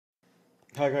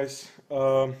Hi guys,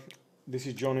 this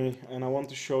is Johnny, and I want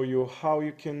to show you how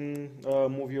you can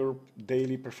move your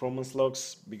daily performance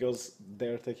logs because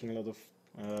they're taking a lot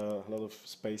of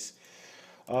space.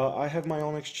 I have my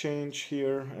own exchange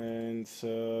here, and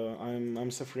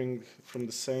I'm suffering from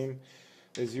the same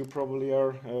as you probably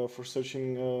are for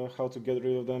searching how to get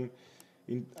rid of them.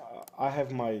 I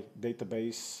have my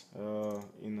database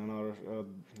in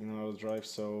another drive,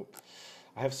 so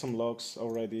I have some logs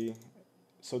already.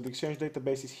 So the Exchange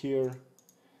database is here,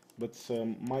 but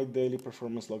my daily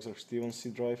performance logs are still on C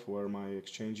drive where my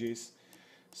Exchange is.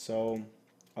 So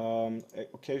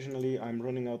occasionally I'm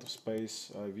running out of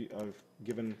space. I've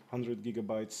given 100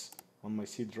 gigabytes on my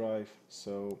C drive.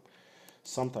 So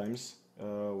sometimes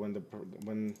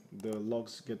when the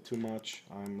logs get too much,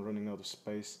 I'm running out of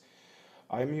space.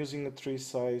 I'm using a tree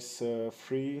size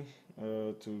 3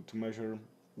 to measure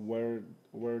where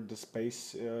the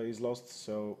space is lost.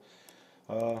 So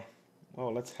uh,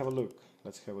 well, let's have a look.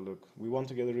 Let's have a look. We want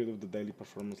to get rid of the daily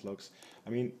performance logs. I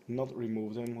mean, not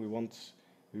remove them. We want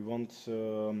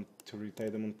to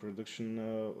retain them on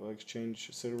production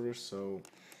Exchange servers. So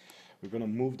we're gonna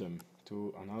move them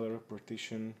to another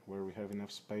partition where we have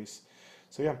enough space.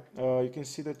 So yeah, you can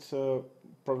see that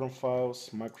program files,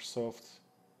 Microsoft,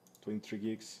 23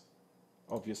 gigs.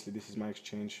 Obviously, this is my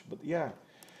Exchange, but yeah,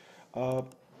 uh,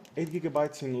 8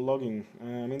 gigabytes in logging.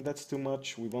 I mean, that's too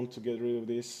much. We want to get rid of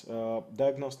this.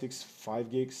 Diagnostics,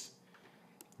 5 gigs.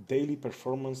 Daily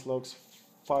performance logs,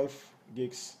 5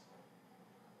 gigs.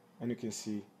 And you can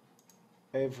see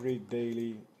every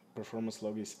daily performance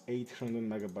log is 800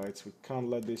 megabytes. We can't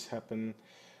let this happen.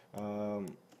 Um,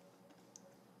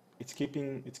 it's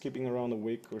keeping around a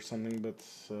week or something, but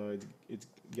it's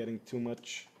getting too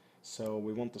much. So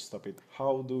we want to stop it.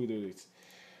 How do we do this?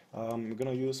 I'm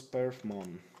gonna use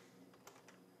perfmon.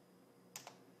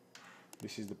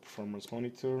 This is the performance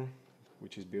monitor,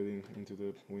 which is built into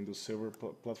the Windows Server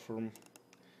platform.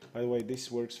 By the way, this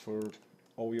works for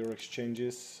all your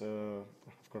exchanges,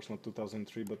 of course not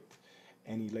 2003, but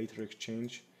any later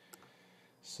exchange.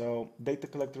 So data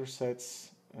collector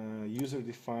sets, user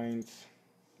defined,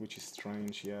 which is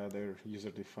strange. Yeah, they're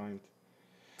user defined.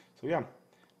 So yeah,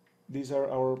 these are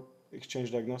our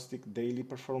Exchange Diagnostic daily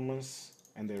performance,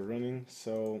 and they're running.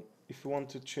 So if you want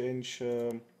to change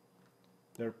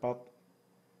their path,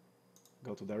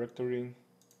 go to directory,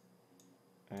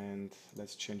 and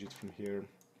let's change it from here.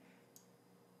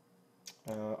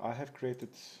 I have created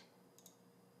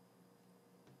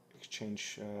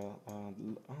Exchange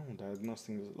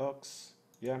Diagnostics Logs.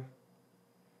 Yeah,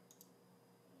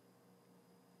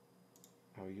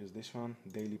 I'll use this one,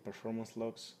 daily performance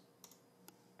logs,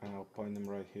 and I'll point them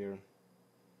right here.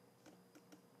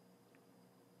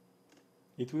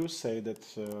 It will say that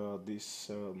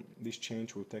this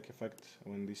change will take effect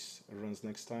when this runs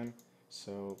next time,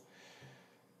 so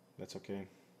that's okay.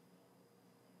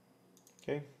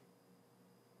 Okay,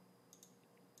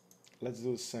 let's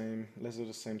do the same. Let's do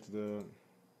the same to the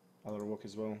other work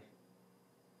as well.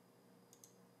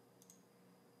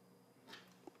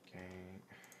 Okay,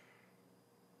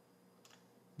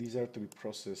 these are to be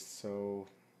processed, so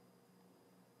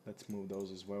let's move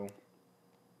those as well.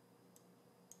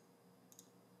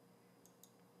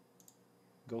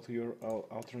 Go to your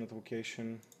alternate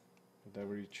location,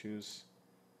 whatever you choose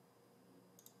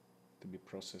to be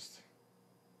processed.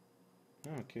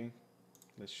 Okay,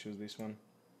 let's choose this one.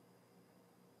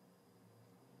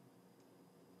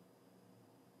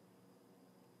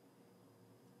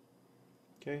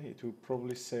 Okay, it will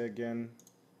probably say again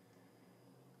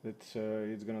that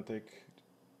it's gonna take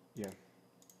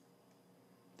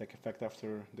effect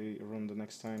after they run the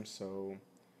next time. So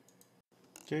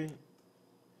okay,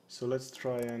 so let's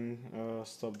try and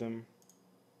stop them.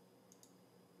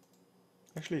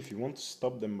 Actually, if you want to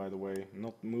stop them, by the way,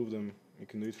 not move them, you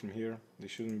can do it from here. They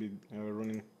shouldn't be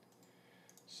running.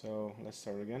 So let's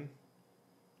start again.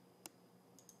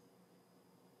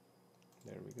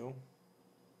 There we go.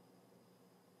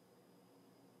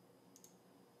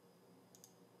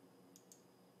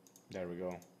 There we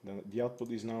go. The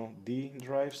output is now D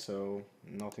drive, so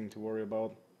nothing to worry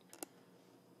about.